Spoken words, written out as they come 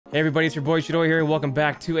Hey everybody, it's your boy Chadoy here, and welcome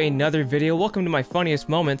back to another video. Welcome to my funniest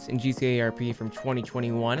moments in GTA RP from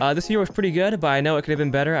 2021. This year was pretty good, but I know it could have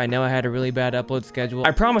been better. I know I had a really bad upload schedule.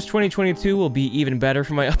 I promise 2022 will be even better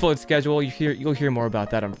for my upload schedule. You'll hear more about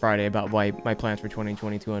that on Friday, about my plans for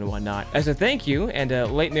 2022 and whatnot. As a thank you, and a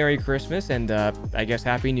late Merry Christmas, and I guess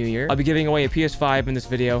Happy New Year, I'll be giving away a PS5 in this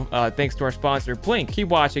video, thanks to our sponsor, Blink. Keep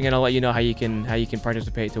watching, and I'll let you know how you can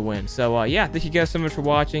participate to win. So yeah, thank you guys so much for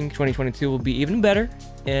watching. 2022 will be even better.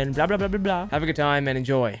 And blah, blah, blah, blah, blah. Have a good time and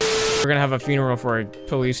enjoy. We're gonna have a funeral for a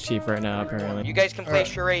police chief right now, apparently. You guys can play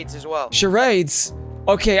charades as well. Charades?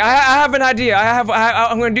 Okay, I have an idea.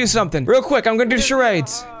 I'm gonna do something. Real quick, I'm gonna do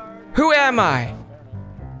charades. Who am I?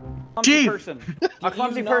 Chief! A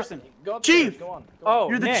clumsy person. Chief! Oh,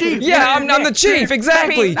 you're the chief! Yeah, I'm the chief,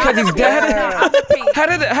 exactly! Because he's dead?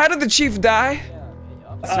 How did the chief die?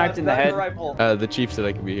 Sniped in the head. The chief said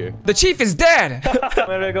I could be here. The chief is dead! I'm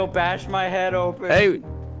gonna go bash my head open. Hey,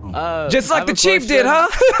 just like the chief did, huh?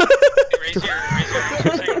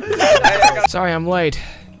 Sorry, I'm late.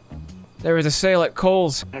 There was a sale at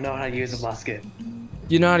Kohl's. I don't know how to use a musket.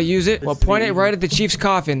 You know how to use it? Well, point it right at the chief's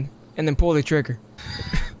coffin, and then pull the trigger.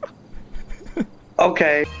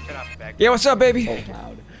 Okay. Yeah, what's up, baby?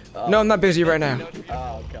 No, I'm not busy right now.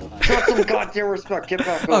 Oh, God. Got some goddamn respect. Get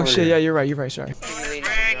back over Oh, shit, yeah, you're right, sorry.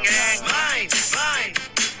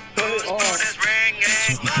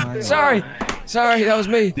 Sorry, that was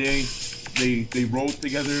me. They rolled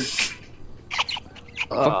together.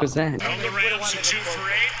 What was that? On the rounds of 2 for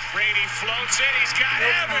 8, Brady floats in, he's got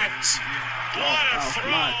Evans. What a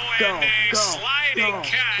throw and a sliding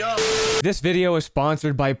cat. This video is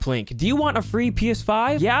sponsored by Plink. Do you want a free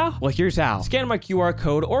PS5? Yeah? Well, here's how. Scan my QR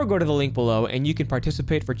code or go to the link below and you can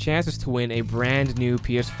participate for chances to win a brand new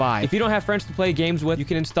PS5. If you don't have friends to play games with, you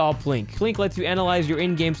can install Plink. Plink lets you analyze your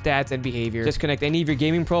in-game stats and behavior. Just connect any of your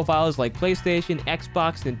gaming profiles like PlayStation,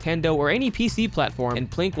 Xbox, Nintendo, or any PC platform,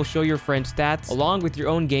 and Plink will show your friends' stats along with your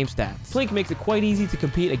own game stats. Plink makes it quite easy to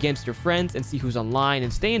compete against your friends and see who's online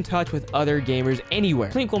and stay in touch with other gamers anywhere.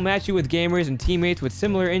 Plink will match you with gamers and teammates with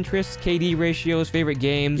similar interests, KD ratios, favorite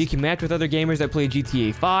games. You can match with other gamers that play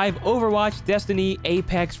GTA 5, Overwatch, Destiny,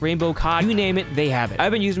 Apex, Rainbow COD, you name it, they have it.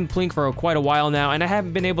 I've been using Plink for quite a while now, and I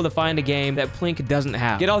haven't been able to find a game that Plink doesn't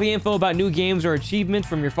have. Get all the info about new games or achievements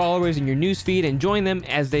from your followers in your newsfeed and join them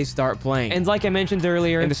as they start playing. And like I mentioned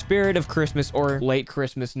earlier, in the spirit of Christmas, or late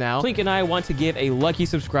Christmas now, Plink and I want to give a lucky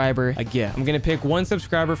subscriber a gift. I'm gonna pick one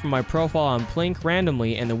subscriber from my profile on Plink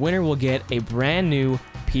randomly, and the winner will get a brand new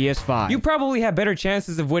PS5. You probably have better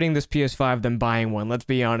chances of winning this PS5 than buying one, let's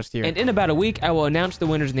be honest here. And in about a week, I will announce the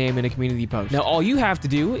winner's name in a community post. Now, all you have to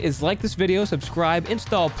do is like this video, subscribe,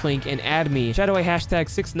 install Plink, and add me. Chadoy hashtag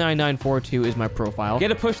 69942 is my profile.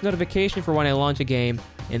 Get a push notification for when I launch a game,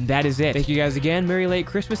 and that is it. Thank you guys again, Merry late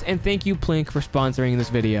Christmas, and thank you, Plink, for sponsoring this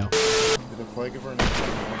video.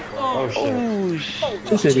 Oh, shit.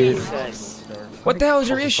 This idiot. What the hell is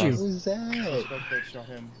your issue?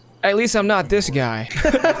 At least I'm not this guy.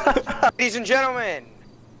 Ladies and gentlemen,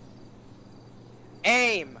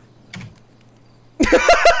 aim.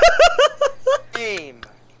 Aim.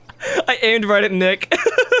 I aimed right at Nick.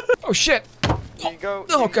 Oh shit. There you go.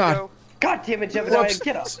 Oh, There you God. go. God damn it, Gemini,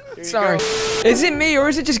 get up. Sorry. Is it me or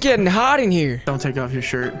is it just getting hot in here? Don't take off your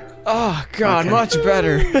shirt. Oh god, much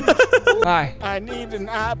better. Hi. I need an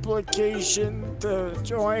application to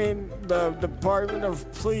join the Department of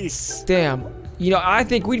Police. Damn. You know, I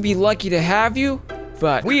think we'd be lucky to have you,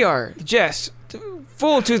 but we are just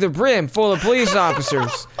full to the brim full of police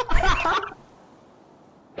officers.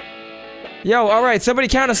 Yo, alright, somebody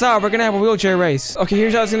count us out. We're gonna have a wheelchair race. Okay,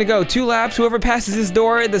 here's how it's gonna go. 2 laps. Whoever passes this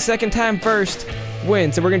door the second time first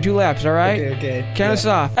wins. So we're gonna do laps, alright? Okay. Count us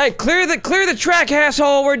off. Hey, clear the track,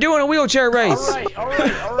 asshole. We're doing a wheelchair race. All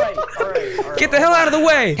right. Get the hell out of the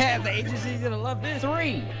way. Yeah, the agency's gonna love this.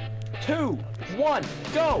 3, 2, 1,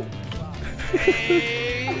 go.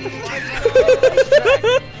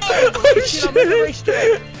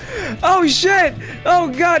 Oh shit! Oh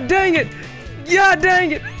god dang it! God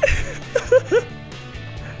dang it!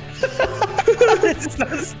 It's so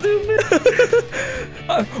stupid.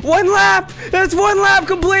 1 lap! That's 1 lap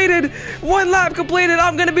completed! 1 lap completed!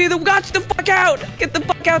 I'm gonna be the— Watch the fuck out! Get the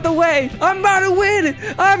fuck out the way! I'm about to win!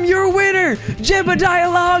 I'm your winner!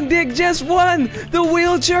 Jebediah Long Dick just won the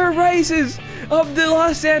wheelchair races of the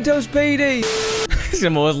Los Santos PD! He's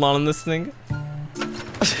gonna mow his lawn on this thing.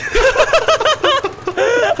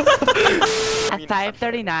 At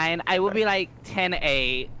 5:39, I will be like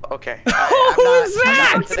 10-8. Okay. Who was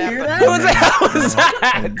that? Who was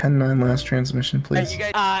that? 10-9 last transmission, please. You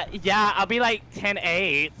guys, Yeah, I'll be like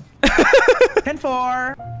 10-8.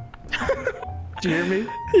 10-4. Do you hear me?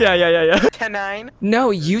 Yeah. 10-9.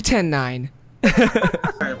 No, you 10-9.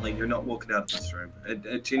 Apparently, you're not walking out of this room.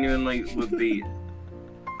 It genuinely would be,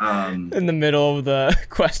 In the middle of the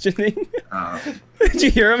questioning. Did you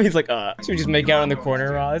hear him? He's like, Should we just make out in the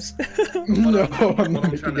corner, Roz? No, I'm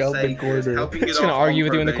not making out in the corner. Helping Just gonna argue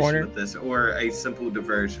with you in the corner? with this, or a simple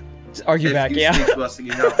diversion. Just argue back, yeah. Speak to us, then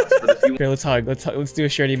you help us, but if you Here, let's hug. Let's do a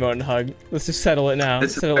shared emote and hug. Let's just settle it now.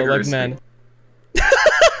 This is Settle it like aggressive. men.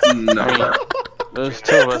 No. Those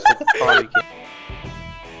two of us would probably get...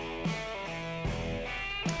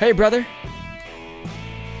 Hey, brother.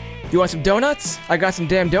 You want some donuts? I got some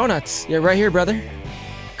damn donuts. Yeah, right here, brother.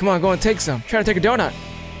 Come on, go and take some. Try to take a donut.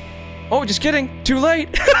 Oh, just kidding. Too late.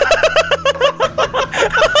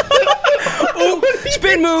 Oh,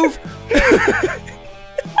 spin move.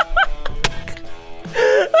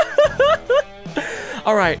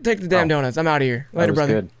 All right, take the damn donuts. I'm out of here. Later,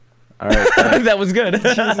 brother. Good. All right. That was good.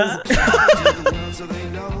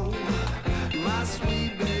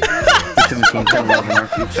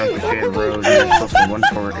 Road,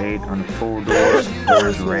 148 on the full door,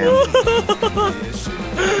 doors rammed.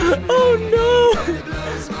 Oh no!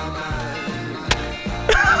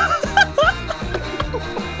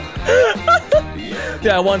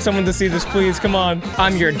 Yeah, I want someone to see this, please. Come on.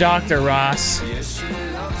 I'm your doctor, Ross.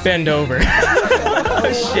 Bend over.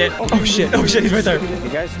 Oh shit. Oh shit. Oh shit, he's right there. You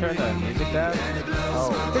guys turn the music down?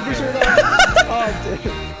 Oh. Take your shirt off. Oh,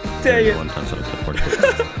 dang it.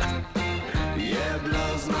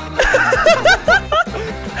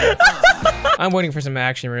 I'm waiting for some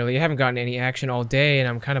action, really. I haven't gotten any action all day, and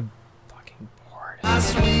I'm kind of fucking bored.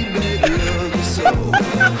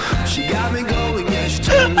 She got me going, yeah, she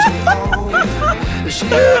turns me on. She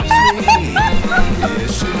loves me, yeah,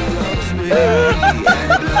 she loves me.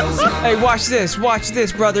 Hey, watch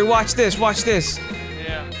this, brother. Watch this.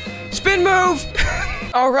 Yeah. Spin move!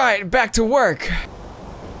 Alright, back to work.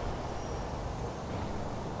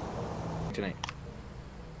 Tonight.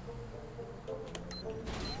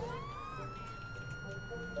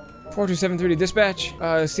 .42730 dispatch.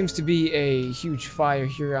 Seems to be a huge fire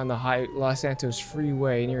here on the Los Santos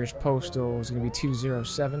Freeway. Nearest postal is gonna be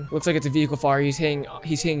 207. Looks like it's a vehicle fire. He's hanging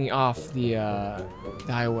off the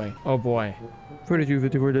highway. Oh boy.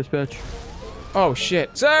 4254 dispatch. Oh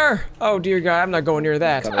shit, sir! Oh dear God, I'm not going near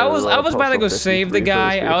that. I was about to go save the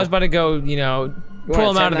guy. I was about to go, you know,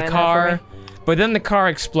 pull him out of the car. But then the car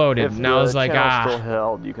exploded, and I was like,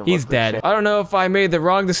 he's dead. I don't know if I made the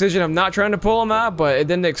wrong decision of not trying to pull him out, but it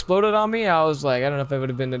then exploded on me. I was like, I don't know if it would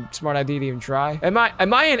have been a smart idea to even try. Am I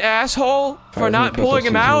an asshole for not pulling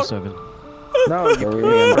him out? No, you're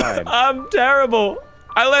leaving him died. I'm terrible.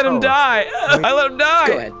 I let him die. I let him die.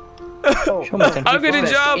 Go ahead. I'm gonna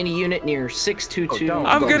jump. Any unit near 622.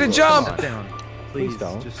 I'm gonna jump. Please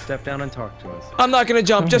just step down and talk to us. I'm not gonna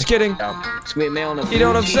jump. Just kidding. It's gonna be a male in a You know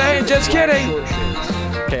what I'm saying? Just kidding.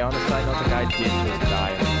 Okay, on a side note, the guy did just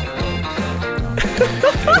die.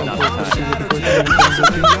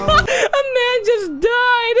 A man just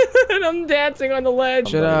died, and I'm dancing on the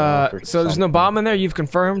ledge. So there's no bomb in there? You've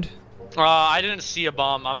confirmed? I didn't see a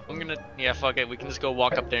bomb. I'm gonna, yeah, fuck it. We can just go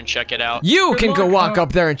walk up there and check it out. You can go walk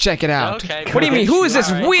up there and check it out. Okay. What do you mean? Who is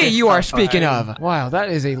this we you are speaking of? Wow, that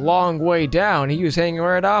is a long way down. He was hanging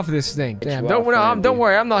right off this thing. Damn, don't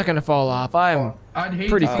worry. I'm not gonna fall off. I'm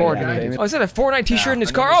pretty coordinated. Oh, is that a Fortnite t-shirt in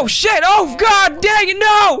his car? Oh shit! Oh god dang it,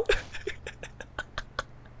 no!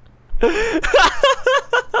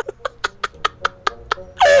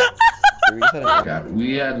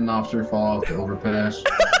 We had an officer fall off the overpass.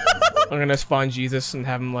 I'm gonna spawn Jesus and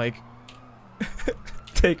have him like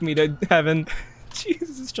take me to heaven.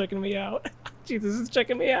 Jesus is checking me out. Jesus is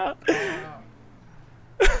checking me out.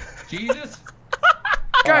 Jesus?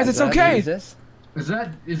 Guys, it's okay. Jesus? Is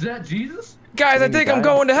that Jesus? Guys, I think I'm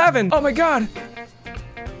going to heaven. Oh my god.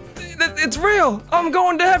 It's real. I'm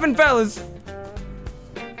going to heaven, fellas.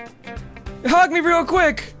 Hug me real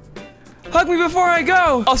quick. Hug me before I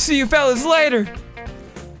go. I'll see you fellas later.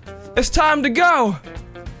 It's time to go.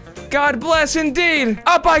 God bless indeed.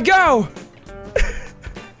 Up I go.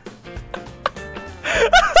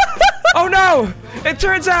 Oh no. It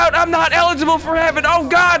turns out I'm not eligible for heaven. Oh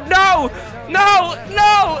god, no. No,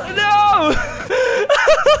 no, no.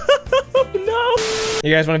 No.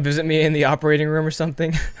 You guys want to visit me in the operating room or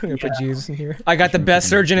something? I'm gonna put Jesus in here. I got the best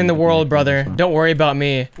surgeon in the world, brother. Don't worry about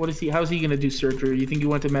me. What is he? How's he gonna do surgery? You think he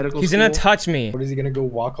went to medical school? He's gonna touch me. What is he gonna go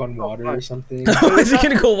walk on water or something? Is he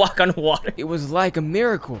gonna go walk on water? It was like a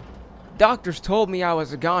miracle. Doctors told me I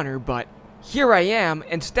was a goner, but here I am,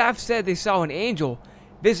 and staff said they saw an angel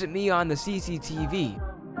visit me on the CCTV.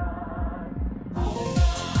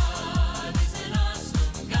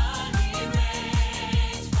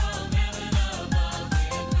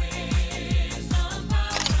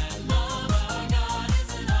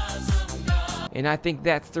 And I think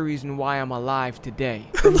that's the reason why I'm alive today.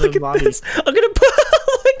 Look at this. I'm gonna put.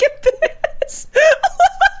 Look at this.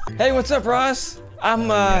 Hey, what's up, Ross? I'm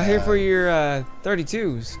here for your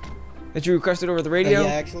 32s that you requested over the radio. Yeah,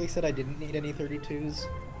 I actually said I didn't need any 32s.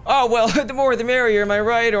 Oh, well, the more the merrier. Am I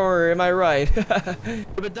right or am I right?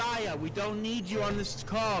 Obadiah, we don't need you on this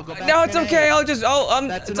call. Go back No, it's okay. That's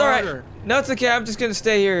it's an all right. order. No, it's okay. I'm just gonna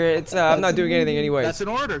stay here. It's I'm not doing anything anyways. That's an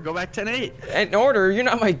order. Go back 10-8. An order?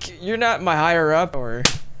 You're not my higher up or.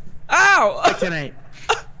 Ow! 10-8.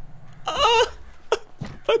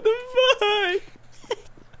 What the fuck?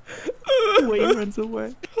 Wayne runs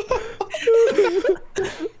away.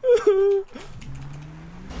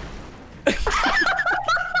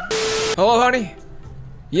 Hello, honey?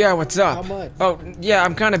 Yeah, what's up? How much? Oh, yeah,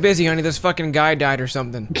 I'm kind of busy, honey. This fucking guy died or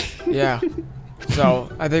something. Yeah. So,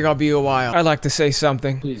 I think I'll be a while. I'd like to say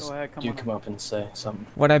something. Please, come up and say something.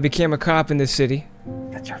 When I became a cop in this city,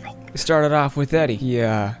 That's your fault. it started off with Eddie. He,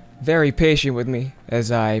 very patient with me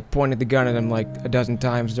as I pointed the gun at him like a dozen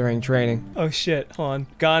times during training. Oh shit, hold on.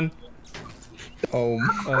 Gun. Oh,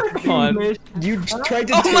 Hold on. you tried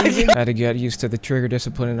to tase him? I had to get used to the trigger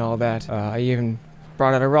discipline and all that. I even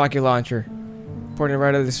brought out a rocket launcher, pointed it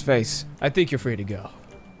right at his face. I think you're free to go.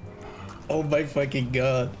 Oh my fucking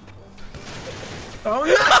god. Oh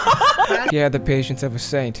no! He had the patience of a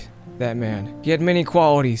saint, that man. He had many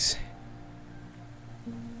qualities.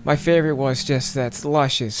 My favorite was just that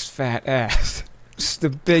luscious fat ass. It's the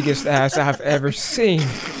biggest ass I've ever seen.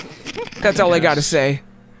 That's all I gotta say.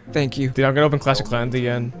 Thank you. Dude, I'm gonna open Classic Clans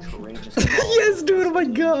again. Yes, dude, oh my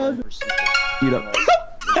god. Eat up.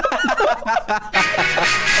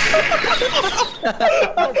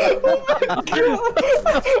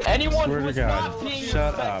 Anyone Swear to who's God. not being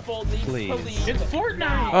Shut up, respectful needs please. police. It's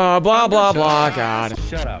Fortnite. Blah, blah, blah, God.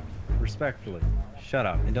 Shut up. Respectfully. Shut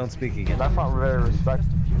up and don't speak again. That's not very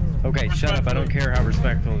respectful. Okay, shut up. I don't care how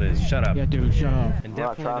respectful it is. Shut up. Yeah, dude, shut up. And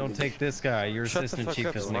definitely don't take this guy, your assistant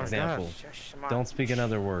chief, as an example. Don't speak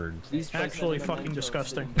another word. He's actually fucking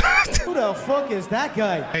disgusting. Who the fuck is that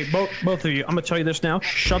guy? Hey, both of you, I'm gonna tell you this now.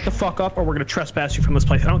 Shut the fuck up or we're gonna trespass you from this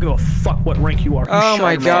place. I don't give a fuck what rank you are. Oh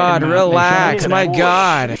my Shut god, your mouth. relax, Shut my your mouth.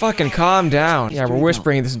 god. Fucking calm down. Yeah, we're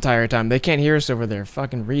whispering this entire time. They can't hear us over there.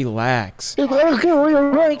 Fucking relax. I don't care what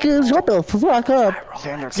your rank is. Shut the fuck up.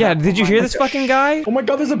 Yeah, did you hear this fucking guy? Oh my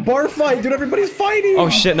god, there's a bar fight, dude. Everybody's fighting. Oh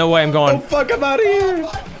shit, no way, I'm going. Oh fuck, I'm out of here.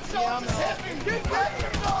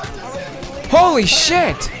 Holy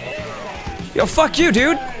shit! Yo, fuck you,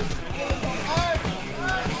 dude.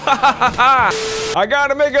 I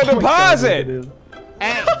gotta make a deposit.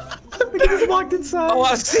 He just walked inside. Oh,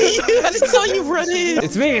 I see you. I saw you run in.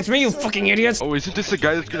 It's me, you fucking idiots. Oh, isn't this the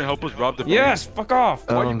guy that's gonna help us rob the bank? Yes, fuck off.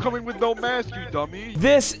 Why are you coming with no mask, you dummy?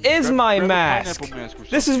 This is my grab a mask. pineapple mask or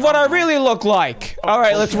This is what I really look like. All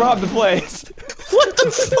right, let's rob the place. What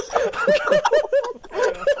the fuck?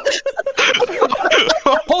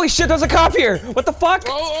 Holy shit, there's a cop here. What the fuck?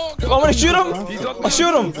 I'm gonna shoot him. I'll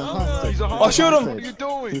shoot him. I'll shoot him. What are you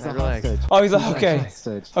doing? He's a hostage. Oh, he's like, okay.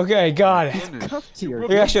 Okay, got it.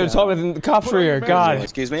 Maybe I should have told me the cops were here. Got it.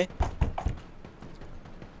 Excuse me?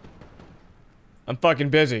 I'm fucking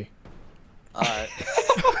busy. Alright.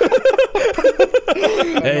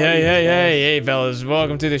 Hey, fellas.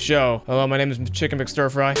 Welcome to the show. Hello, my name is Chicken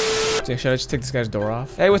McStir-Fry. Should I just take this guy's door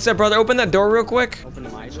off? Hey, what's up, brother? Open that door real quick. Open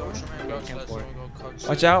my door.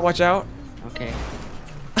 Watch out, watch out. Okay.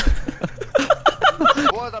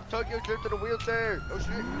 Boys, I'm taking your trip to the wheelchair. Oh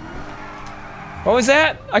shit. What was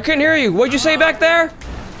that? I couldn't hear you. What'd you say back there?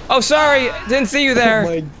 Oh, sorry. Didn't see you there. Oh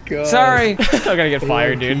my god. Sorry. I'm gonna get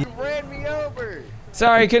fired, dude. You ran me over.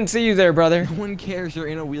 Sorry, couldn't see you there, brother. No one cares. You're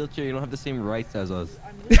in a wheelchair. You don't have the same rights as us.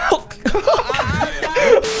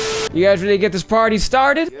 You guys ready to get this party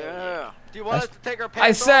started? Yeah. Do you want us to take our pants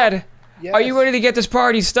I said, off? Yes. are you ready to get this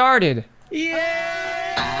party started?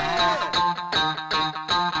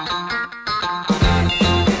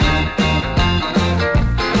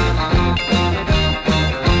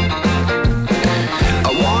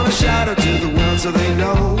 I wanna shout out to the world so they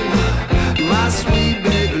know my sweet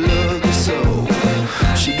baby loves me so.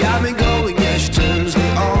 She got me going, yeah, she turns me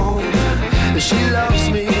on. She loves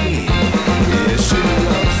me, yeah, she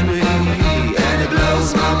loves me, and it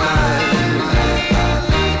blows my mind.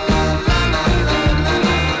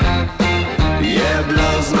 Yeah, it blows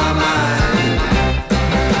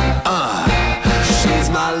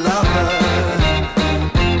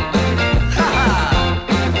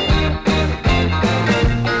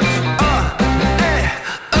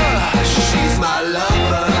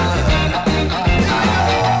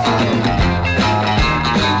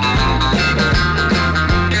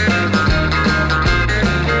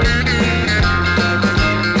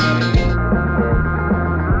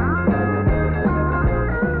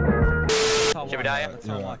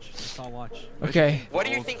I'll watch. Okay. What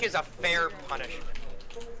do you think is a fair punishment?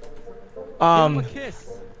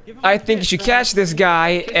 I think you should catch this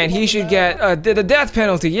guy, and he should get the death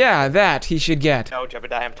penalty. Yeah, that he should get. No,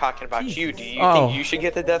 Jebediah, I'm talking about you. Do you think you should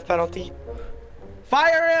get the death penalty?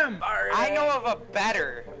 Fire him! I know of a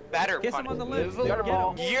better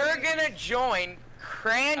punishment. You're gonna join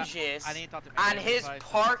Cranges on his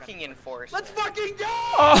parking enforcement. Let's fucking go!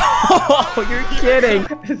 Oh, you're kidding.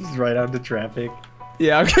 This is right out of traffic.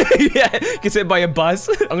 Yeah, okay, yeah. Gets hit by a bus.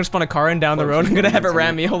 I'm gonna spawn a car in down the road. I'm gonna have it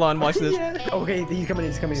ram me. Hold on, watch this. Yeah. Okay, he's coming.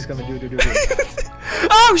 Do.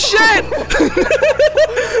 Oh, shit!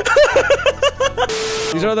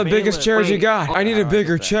 These are the biggest chairs you got. I need a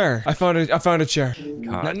bigger chair. I found a chair.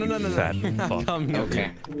 No.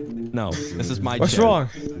 Okay. No, this is my chair. What's wrong?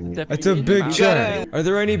 It's a big chair. Are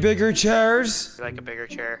there any bigger chairs? You like a bigger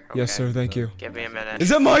chair? Okay. Yes, sir. Thank you. Give me a minute. Is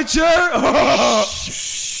that my chair?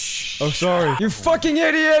 Oh, sorry. You fucking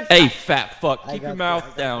idiot! Hey, fat fuck, keep your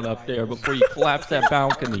mouth down up there before you collapse that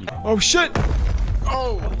balcony. Oh, shit!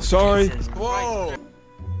 Oh! Sorry. Whoa!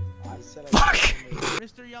 Fuck!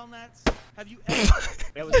 Mr. Yelnats, have you ever...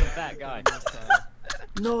 It was the fat guy.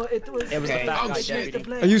 No, it was the fat guy. Shit.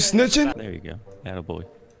 Are you snitching? There you go. Attaboy.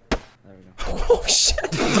 Oh, shit.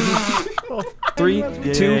 3,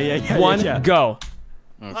 2, 1, go.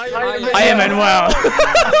 I am Manuel.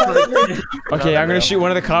 Okay, I'm gonna shoot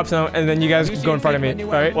one of the cops now, and then you guys go in front of me.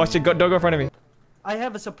 All right, watch it. Don't go in front of me. I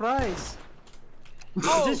have a surprise.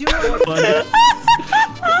 Oh. Is this yours?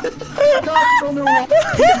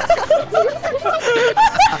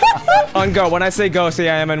 On go. When I say go, say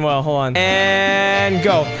I am Manuel. Hold on. And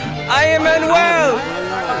go. I am Manuel.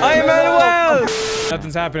 I am Manuel.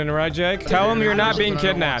 Nothing's happening, right, Jake? Tell him you're not being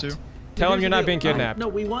kidnapped. Tell him you're not being kidnapped. No,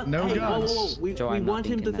 we want. No guns. We want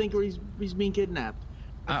him to think he's being kidnapped.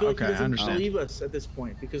 I feel like he doesn't believe us at this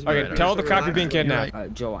point because. Okay, tell the cop you're being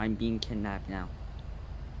kidnapped. Joe, I'm being kidnapped now.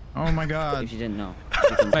 Oh my God. If you didn't know.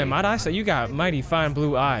 Hey, might I say you got mighty fine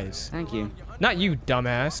blue eyes. Thank you. Not you,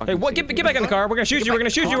 dumbass. Hey, what? Get back in the car. We're gonna shoot you. We're gonna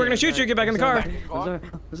shoot you. We're gonna shoot you. Get back in the car.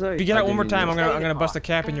 If you get out one more time, I'm gonna bust a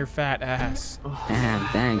cap in your fat ass. Damn,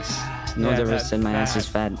 thanks. No one's ever said my ass is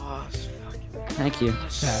fat. Thank you.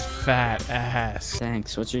 That fat ass.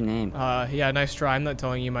 Thanks. What's your name? Yeah, nice try. I'm not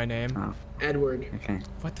telling you my name. Oh. Edward. Okay.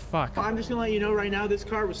 What the fuck? I'm just gonna let you know right now, this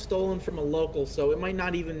car was stolen from a local, so it might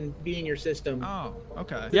not even be in your system. Oh,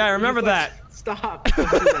 okay. Yeah, I remember that. Stop.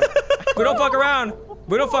 We don't fuck around.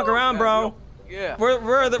 We don't fuck around, bro. Yeah.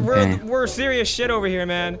 We're serious shit over here,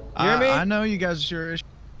 man. You hear me? I know you guys are serious. Do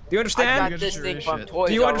you understand? I got this thing from Toys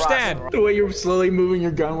Do you R Us. understand? The way you're slowly moving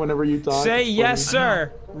your gun whenever you talk. Say yes,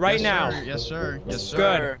 sir. Right Yes, now. sir. Yes, sir. Yes, sir.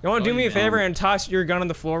 Good. You want to do me a favor and toss your gun on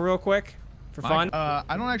the floor real quick? For fun? I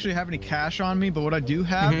don't actually have any cash on me, but what I do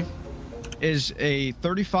have is a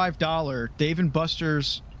 $35 Dave &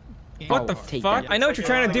 Buster's. What the fuck? I know what you're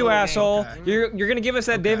trying to do, asshole. You're gonna give us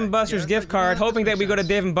that Dave & Buster's gift card, hoping that we go to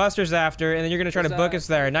Dave & Buster's after, and then you're gonna try to book us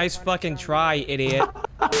there. Nice fucking try, idiot.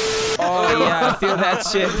 Oh yeah, I feel that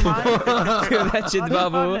shit. Feel that shit,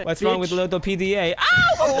 babu. What's wrong with the little PDA?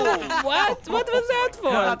 Ow! What? What was that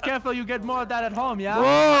for? Not careful, you get more of that at home, yeah?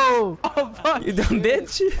 Whoa! Oh, fuck. You dumb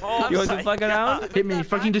bitch. You want to fuck around? Hit me.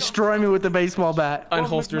 Fucking destroy me with the baseball bat.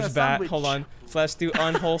 Unholsters bat. Hold on. Let's do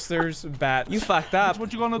unholsters bat. You fucked up.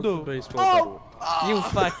 What you gonna do? Oh! You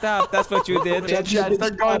fucked up. That's what you did. They're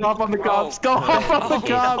going off on the cops. Go off on the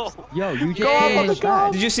cops. Yo, you just Go off on the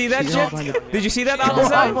cops. Did you see that shit? Did you see that, Go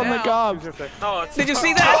off Opposite? on the cops. Did you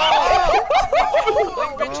see that?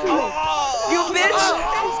 You bitch!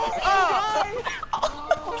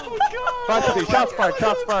 Shots fired,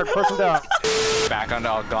 shots fired, person down. Back onto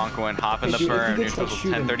Algonquin, hop in the berm, near total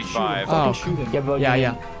 1035. Oh,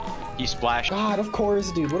 yeah. He splashed. God, of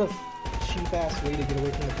course, dude. What a cheap ass way to get away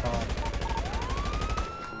from the car.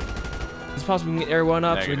 It's possible we can get air one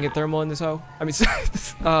up so we can get thermal in this hoe. I mean,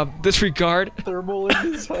 disregard. Thermal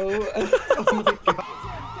in this hoe. Oh my God.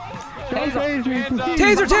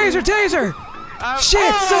 Taser!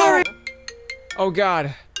 Shit, sorry! Oh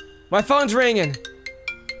God. My phone's ringing.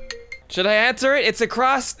 Should I answer it? It's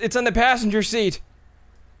on the passenger seat.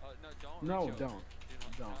 No, don't.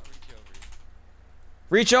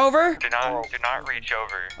 Reach over? Do not reach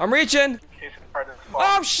over. I'm reaching.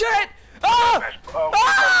 Oh shit! Ah!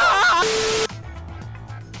 Ah!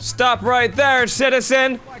 Stop right there,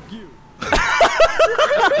 citizen.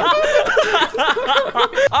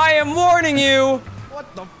 I am warning you.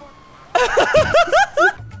 What the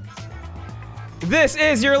fuck? This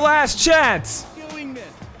is your last chance.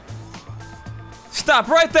 Stop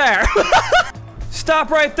right there. Stop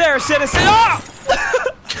right there, citizen. Ah!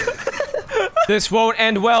 This won't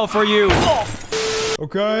end well for you.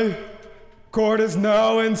 Okay. Court is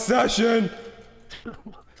now in session.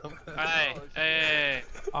 Hey.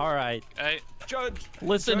 All right. Hey. Judge.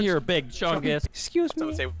 Listen here, big chungus. Excuse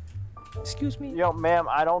me. Excuse me. Yo, ma'am,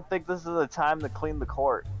 I don't think this is the time to clean the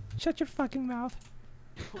court. Shut your fucking mouth.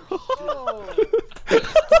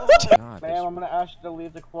 Ma'am, I'm gonna ask you to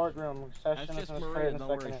leave the courtroom. Session is gonna start in a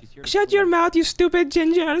second. Shut your mouth, you stupid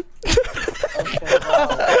ginger.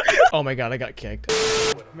 Oh my god, I got kicked.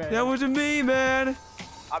 That wasn't me, man.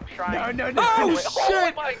 I'm trying. No. Oh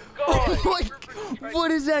shit! Oh my god!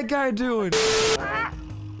 What is that guy doing?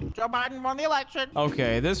 Joe Biden won the election.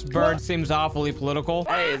 Okay, this bird seems awfully political.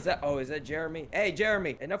 Hey, is that Jeremy? Hey,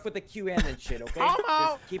 Jeremy, enough with the QAnon shit, okay?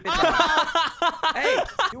 Homo. Just keep it down. Hey,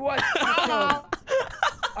 you what?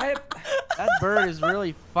 That bird is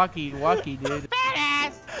really fucking lucky, dude.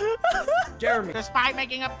 Badass. Jeremy. Despite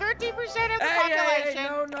making up 13% of the population.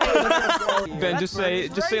 No. Ben, just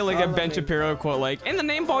say like a Ben Shapiro quote, like, in the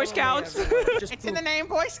name Boy Scouts. It's in the name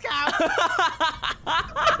Boy Scout.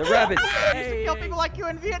 The rabbits. I used to kill people like you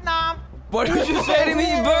in Vietnam. What did you say to me,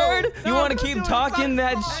 bird? You want to keep talking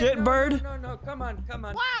that shit, bird? No, come on.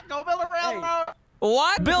 What? Go build a railroad.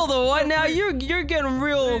 What? Build a what now? You're getting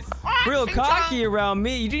real cocky around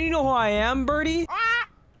me. Do you know who I am, birdie?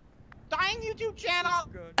 Dying YouTube channel.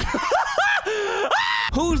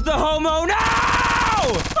 Who's the homo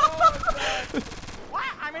now? What?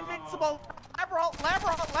 I'm invincible. Liberal.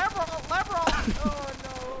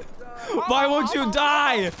 Why won't you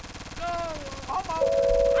die?